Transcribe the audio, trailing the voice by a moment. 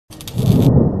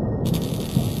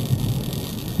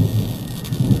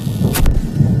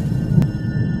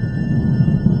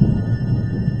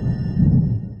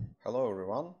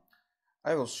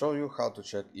I will show you how to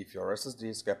check if your SSD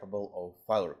is capable of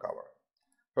file recovery.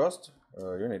 First,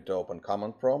 you need to open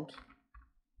command prompt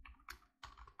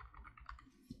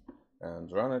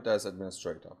and run it as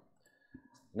administrator.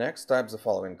 Next, type the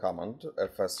following command: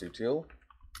 fsutil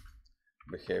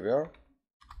behavior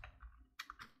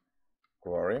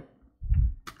query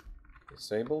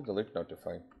disable delete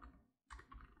notify.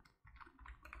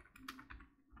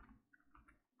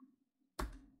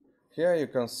 Here you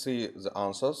can see the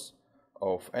answers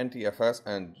of NTFS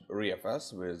and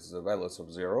ReFS with the values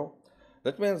of 0.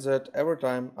 That means that every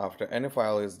time after any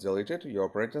file is deleted, your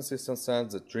operating system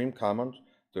sends the trim command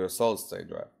to a solid-state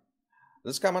drive.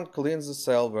 This command cleans the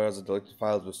cell where the deleted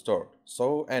files were stored,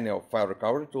 so any of file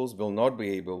recovery tools will not be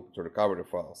able to recover the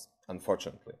files,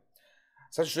 unfortunately.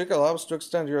 Such trick allows to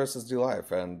extend your SSD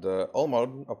life, and all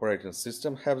modern operating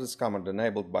systems have this command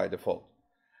enabled by default.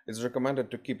 It's recommended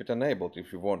to keep it enabled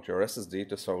if you want your SSD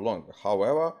to serve longer.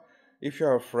 However, if you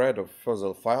are afraid of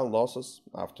further file losses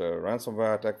after a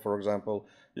ransomware attack, for example,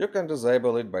 you can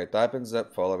disable it by typing the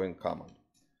following command: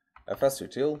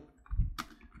 fsutil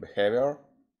behavior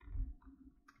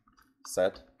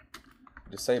set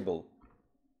disable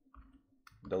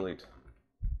delete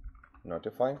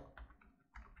notify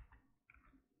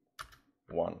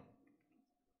 1.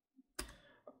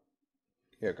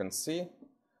 Here you can see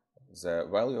the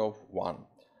value of 1.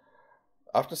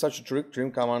 After such a trick,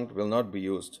 trim command will not be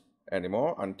used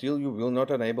anymore until you will not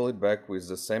enable it back with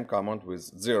the same command with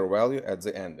 0 value at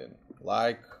the ending,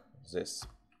 like this.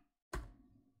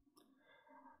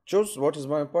 Choose what is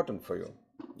more important for you.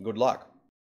 Good luck!